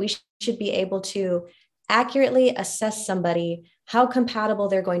idea that we should be able to accurately assess somebody, how compatible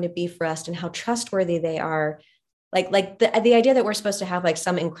they're going to be for us and how trustworthy they are. Like the idea that we're supposed to have like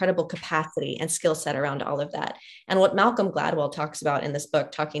some incredible capacity and skill set around all of that. And what Malcolm Gladwell talks about in this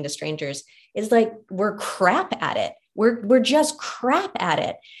book, Talking to Strangers, is like, we're crap at it. We're just crap at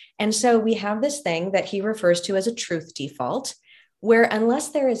it. And so we have this thing that he refers to as a truth default, where unless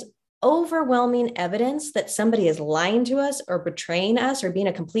there is overwhelming evidence that somebody is lying to us or betraying us or being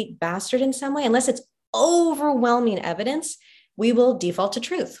a complete bastard in some way, unless it's overwhelming evidence, we will default to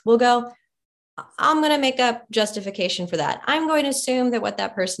truth. We'll go, I'm going to make up justification for that. I'm going to assume that what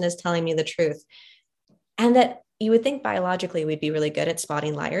that person is telling me the truth. And that you would think biologically we'd be really good at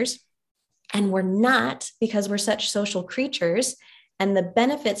spotting liars. And we're not, because we're such social creatures. And the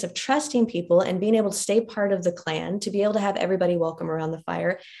benefits of trusting people and being able to stay part of the clan, to be able to have everybody welcome around the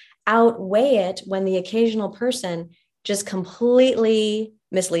fire, outweigh it when the occasional person just completely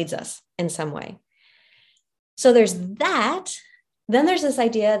misleads us in some way. So there's that. Then there's this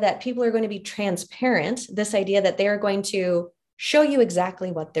idea that people are going to be transparent, this idea that they are going to show you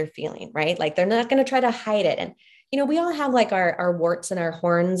exactly what they're feeling, right? Like, they're not going to try to hide it. And, we all have like our warts and our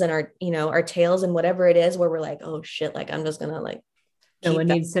horns and our tails and whatever it is, where we're like, oh shit, like, I'm just going to like, no one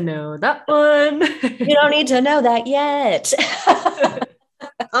needs to know that one. You don't need to know that yet.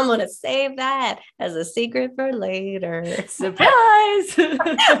 I'm going to save that as a secret for later. Surprise.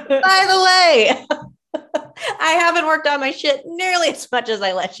 By the way, I haven't worked on my shit nearly as much as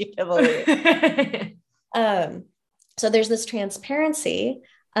I let you believe. So there's this transparency.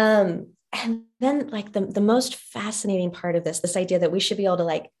 And then like the most fascinating part of this idea that we should be able to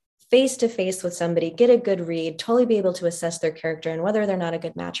like face to face with somebody, get a good read, totally be able to assess their character and whether they're not a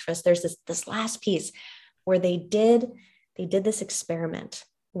good match for us. There's this last piece where they did this experiment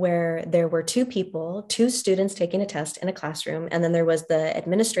where there were two students taking a test in a classroom. And then there was the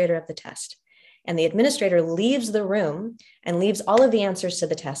administrator of the test. And the administrator leaves the room and leaves all of the answers to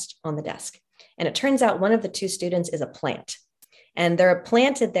the test on the desk. And it turns out one of the two students is a plant. And they're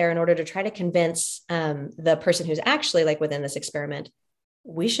planted there in order to try to convince the person who's actually like within this experiment,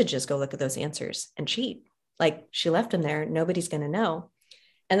 we should just go look at those answers and cheat. Like, she left them there. Nobody's going to know.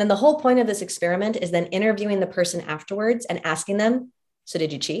 And then the whole point of this experiment is then interviewing the person afterwards and asking them, so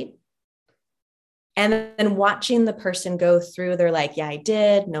did you cheat? And then watching the person go through, they're like, yeah, I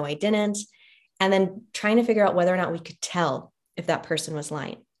did. No, I didn't. And then trying to figure out whether or not we could tell if that person was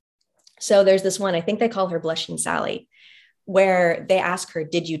lying. So there's this one, I think they call her Blushing Sally, where they ask her,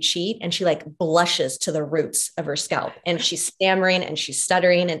 did you cheat? And she like blushes to the roots of her scalp and she's stammering and she's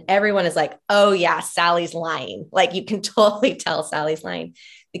stuttering. And everyone is like, oh yeah, Sally's lying. Like, you can totally tell Sally's lying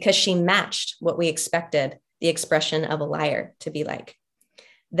because she matched what we expected the expression of a liar to be like.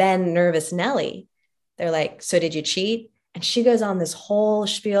 Then Nervous Nelly, they're like, so did you cheat? And she goes on this whole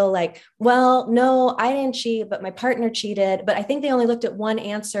spiel like, well, no, I didn't cheat, but my partner cheated. But I think they only looked at one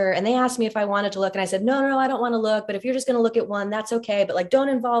answer and they asked me if I wanted to look. And I said, no, I don't want to look. But if you're just going to look at one, that's okay. But like, don't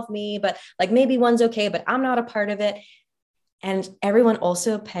involve me. But like, maybe one's okay, but I'm not a part of it. And everyone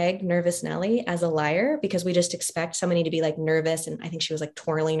also pegged Nervous Nelly as a liar because we just expect somebody to be like nervous. And I think she was like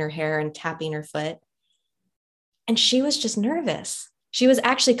twirling her hair and tapping her foot. And she was just nervous. She was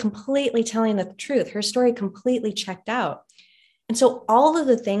actually completely telling the truth. Her story completely checked out. And so all of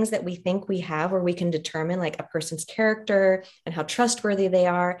the things that we think we have where we can determine like a person's character and how trustworthy they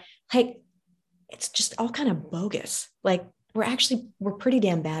are, like, it's just all kind of bogus. Like, we're pretty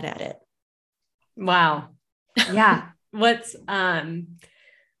damn bad at it. Wow. Yeah. What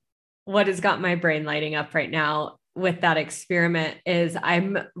has got my brain lighting up right now with that experiment is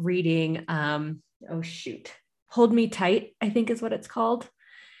I'm reading, Hold Me Tight, I think is what it's called.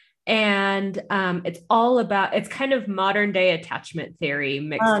 And it's kind of modern day attachment theory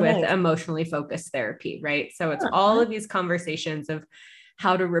mixed with Nice. emotionally focused therapy, right? So it's Huh. all of these conversations of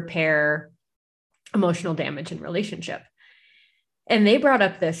how to repair emotional damage in relationship. And they brought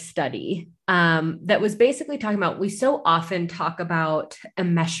up this study that was basically talking about, we so often talk about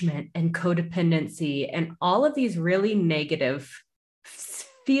enmeshment and codependency and all of these really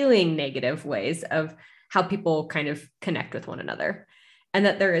feeling negative ways of how people kind of connect with one another. And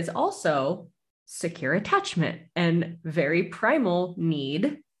that there is also secure attachment and very primal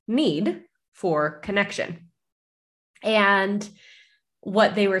need for connection. And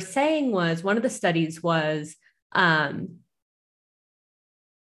what they were saying was, one of the studies was,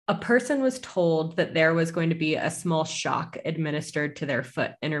 a person was told that there was going to be a small shock administered to their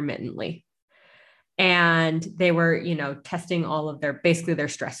foot intermittently. And they were, testing all of basically their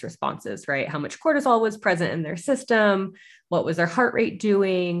stress responses, right? How much cortisol was present in their system, what was their heart rate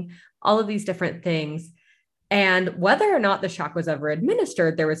doing, all of these different things. And whether or not the shock was ever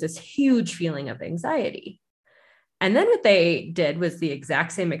administered, there was this huge feeling of anxiety. And then what they did was the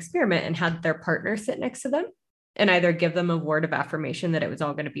exact same experiment and had their partner sit next to them and either give them a word of affirmation that it was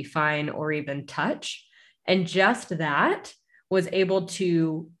all going to be fine or even touch. And just that was able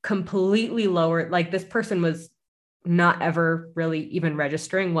to completely lower, like this person was not ever really even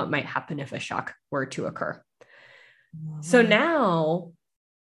registering what might happen if a shock were to occur. So now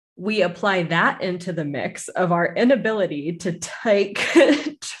we apply that into the mix of our inability to take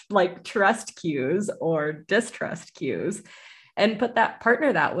like trust cues or distrust cues and put that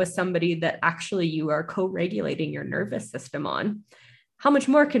partner that with somebody that actually you are co-regulating your nervous system on, how much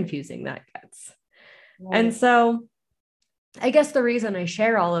more confusing that gets. Right. And so I guess the reason I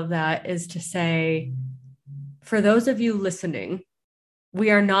share all of that is to say, for those of you listening,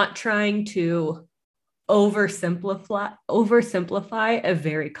 we are not trying to oversimplify a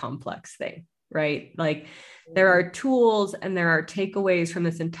very complex thing, right? Like there are tools and there are takeaways from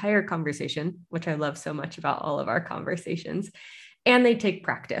this entire conversation, which I love so much about all of our conversations, and they take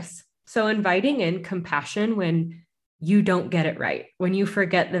practice. So inviting in compassion when you don't get it right, when you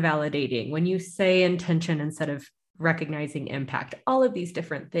forget the validating, when you say intention instead of recognizing impact, all of these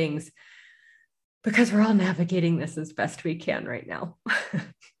different things, because we're all navigating this as best we can right now.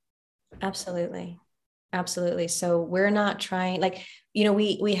 Absolutely. Absolutely. So we're not trying, like,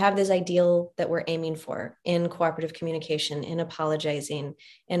 we have this ideal that we're aiming for in cooperative communication, in apologizing,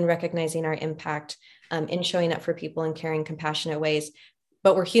 in recognizing our impact, in showing up for people in caring, compassionate ways,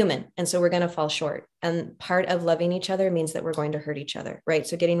 but we're human. And so we're going to fall short. And part of loving each other means that we're going to hurt each other, right?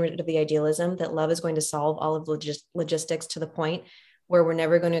 So getting rid of the idealism that love is going to solve all of logistics to the point where we're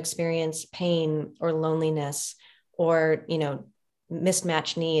never going to experience pain or loneliness or,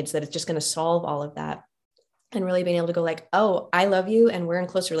 mismatched needs, that it's just going to solve all of that. And really being able to go like, oh, I love you and we're in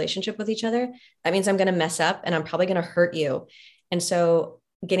close relationship with each other. That means I'm going to mess up and I'm probably going to hurt you. And so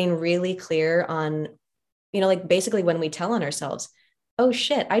getting really clear on, like basically when we tell on ourselves, oh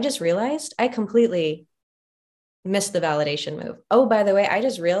shit, I just realized I completely missed the validation move. Oh, by the way, I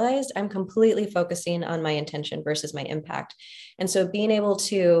just realized I'm completely focusing on my intention versus my impact. And so being able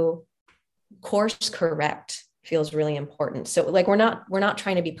to course correct feels really important. So like, we're not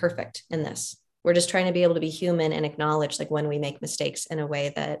trying to be perfect in this. We're just trying to be able to be human and acknowledge like when we make mistakes in a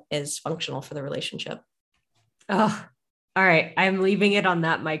way that is functional for the relationship. Oh, all right. I'm leaving it on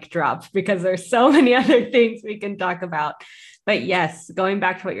that mic drop because there's so many other things we can talk about. But yes, going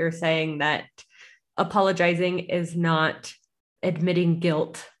back to what you're saying, that apologizing is not admitting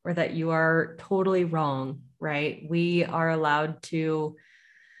guilt or that you are totally wrong, right? We are allowed to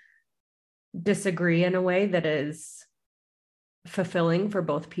disagree in a way that is fulfilling for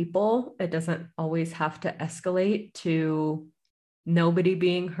both people. It doesn't always have to escalate to nobody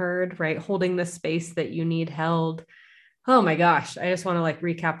being heard, right? Holding the space that you need held. Oh my gosh, I just want to like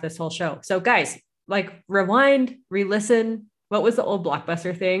recap this whole show. So guys, like rewind, re-listen. What was the old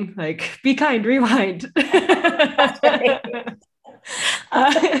Blockbuster thing? Like be kind, rewind.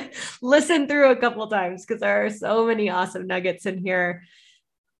 Listen through a couple times because there are so many awesome nuggets in here.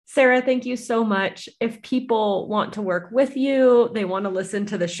 Sara, thank you so much. If people want to work with you, they want to listen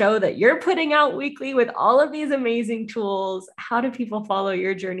to the show that you're putting out weekly with all of these amazing tools, how do people follow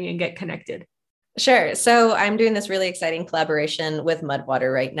your journey and get connected? Sure. So I'm doing this really exciting collaboration with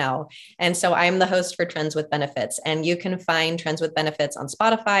Mudwater right now. And so I'm the host for Trends with Benefits. And you can find Trends with Benefits on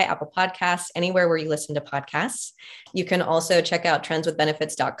Spotify, Apple Podcasts, anywhere where you listen to podcasts. You can also check out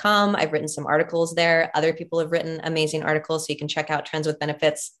trendswithbenefits.com. I've written some articles there. Other people have written amazing articles. So you can check out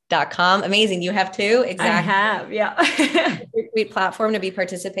trendswithbenefits.com. Amazing. You have too. I Exactly. have, yeah. Great platform to be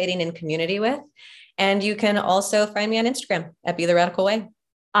participating in community with. And you can also find me on Instagram at Be the Radical Way.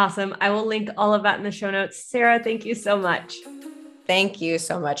 Awesome. I will link all of that in the show notes. Sara, thank you so much. Thank you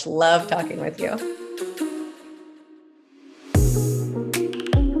so much. Love talking with you.